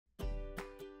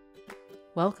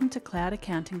Welcome to Cloud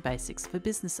Accounting Basics for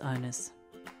Business Owners.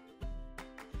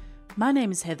 My name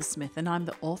is Heather Smith and I'm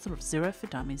the author of Xero for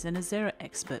Dummies and a Xero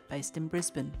expert based in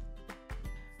Brisbane.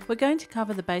 We're going to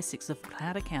cover the basics of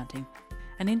cloud accounting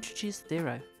and introduce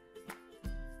Xero.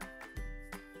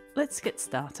 Let's get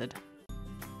started.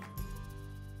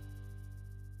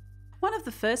 One of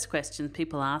the first questions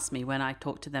people ask me when I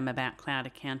talk to them about cloud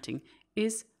accounting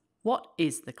is, what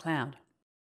is the cloud?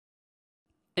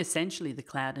 Essentially, the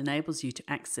cloud enables you to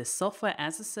access software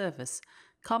as a service,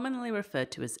 commonly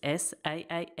referred to as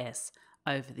SaaS,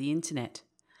 over the internet.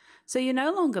 So you're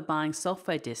no longer buying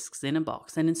software disks in a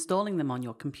box and installing them on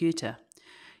your computer.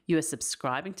 You are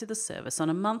subscribing to the service on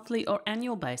a monthly or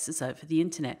annual basis over the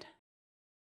internet.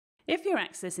 If you're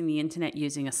accessing the internet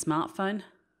using a smartphone,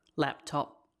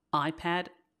 laptop, iPad,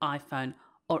 iPhone,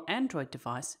 or Android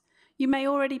device, you may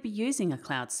already be using a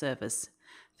cloud service.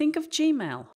 Think of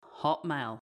Gmail,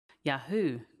 Hotmail,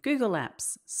 Yahoo, Google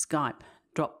Apps, Skype,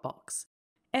 Dropbox,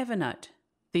 Evernote.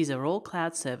 These are all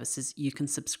cloud services you can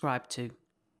subscribe to.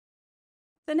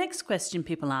 The next question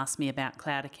people ask me about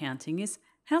cloud accounting is,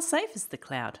 how safe is the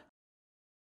cloud?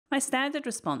 My standard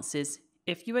response is,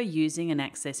 if you are using and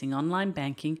accessing online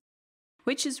banking,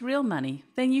 which is real money,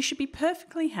 then you should be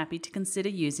perfectly happy to consider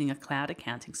using a cloud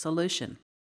accounting solution.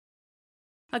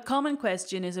 A common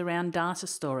question is around data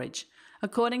storage.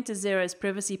 According to Xero's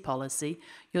privacy policy,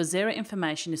 your Xero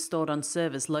information is stored on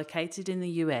servers located in the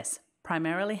US,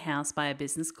 primarily housed by a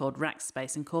business called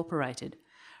Rackspace Incorporated.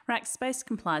 Rackspace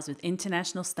complies with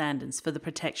international standards for the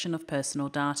protection of personal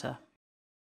data.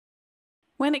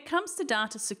 When it comes to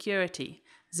data security,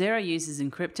 Xero uses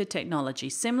encrypted technology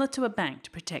similar to a bank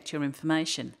to protect your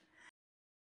information.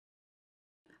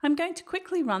 I'm going to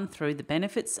quickly run through the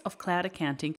benefits of cloud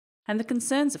accounting and the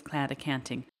concerns of cloud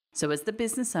accounting, so as the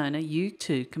business owner, you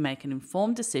too can make an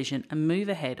informed decision and move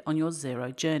ahead on your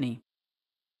Xero journey.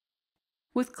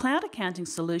 With cloud accounting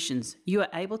solutions, you are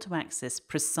able to access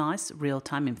precise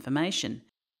real-time information.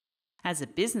 As a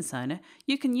business owner,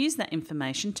 you can use that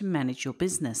information to manage your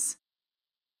business.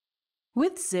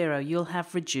 With Xero, you'll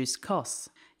have reduced costs.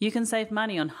 You can save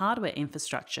money on hardware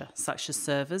infrastructure, such as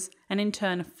servers, and in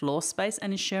turn, floor space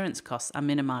and insurance costs are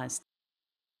minimised.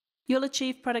 You'll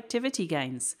achieve productivity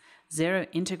gains. Xero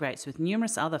integrates with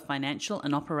numerous other financial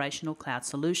and operational cloud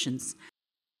solutions.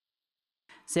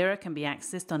 Xero can be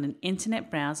accessed on an internet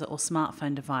browser or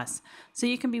smartphone device, so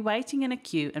you can be waiting in a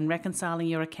queue and reconciling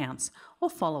your accounts or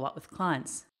follow up with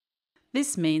clients.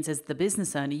 This means as the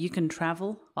business owner, you can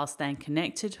travel while staying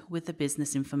connected with the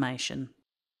business information.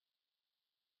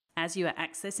 As you are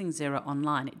accessing Xero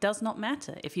online, it does not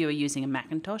matter if you are using a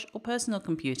Macintosh or personal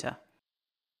computer.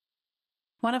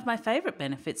 One of my favourite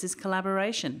benefits is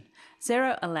collaboration.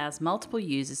 Xero allows multiple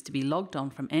users to be logged on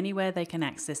from anywhere they can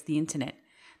access the internet.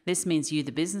 This means you,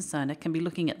 the business owner, can be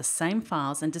looking at the same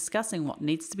files and discussing what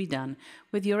needs to be done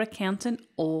with your accountant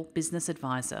or business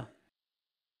advisor.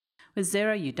 With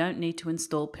Xero, you don't need to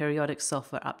install periodic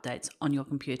software updates on your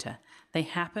computer. They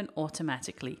happen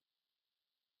automatically.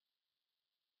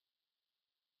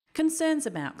 Concerns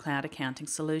about cloud accounting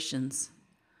solutions.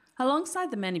 Alongside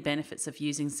the many benefits of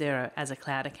using Xero as a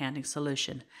cloud accounting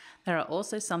solution, there are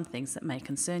also some things that may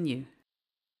concern you.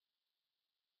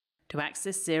 To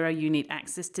access Xero, you need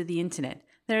access to the internet.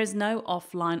 There is no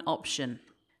offline option.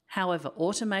 However,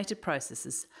 automated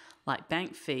processes like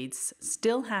bank feeds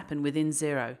still happen within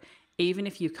Xero, even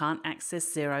if you can't access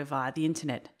Xero via the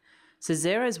internet. So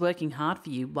Xero is working hard for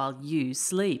you while you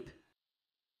sleep.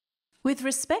 With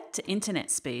respect to internet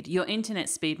speed, your internet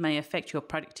speed may affect your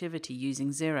productivity using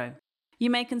Xero. You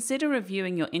may consider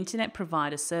reviewing your internet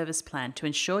provider service plan to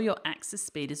ensure your access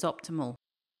speed is optimal.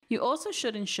 You also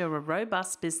should ensure a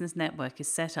robust business network is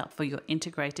set up for your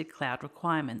integrated cloud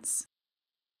requirements.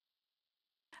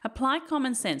 Apply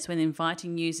common sense when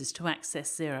inviting users to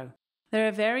access Xero. There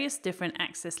are various different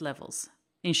access levels.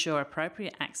 Ensure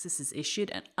appropriate access is issued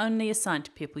and only assigned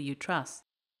to people you trust.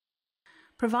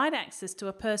 Provide access to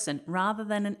a person rather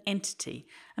than an entity,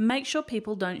 and make sure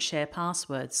people don't share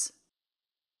passwords.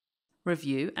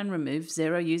 Review and remove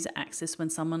Xero user access when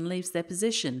someone leaves their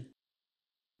position.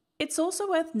 It's also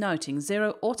worth noting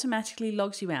Xero automatically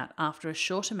logs you out after a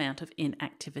short amount of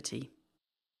inactivity.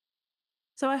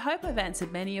 So I hope I've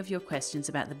answered many of your questions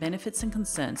about the benefits and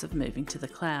concerns of moving to the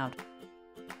cloud.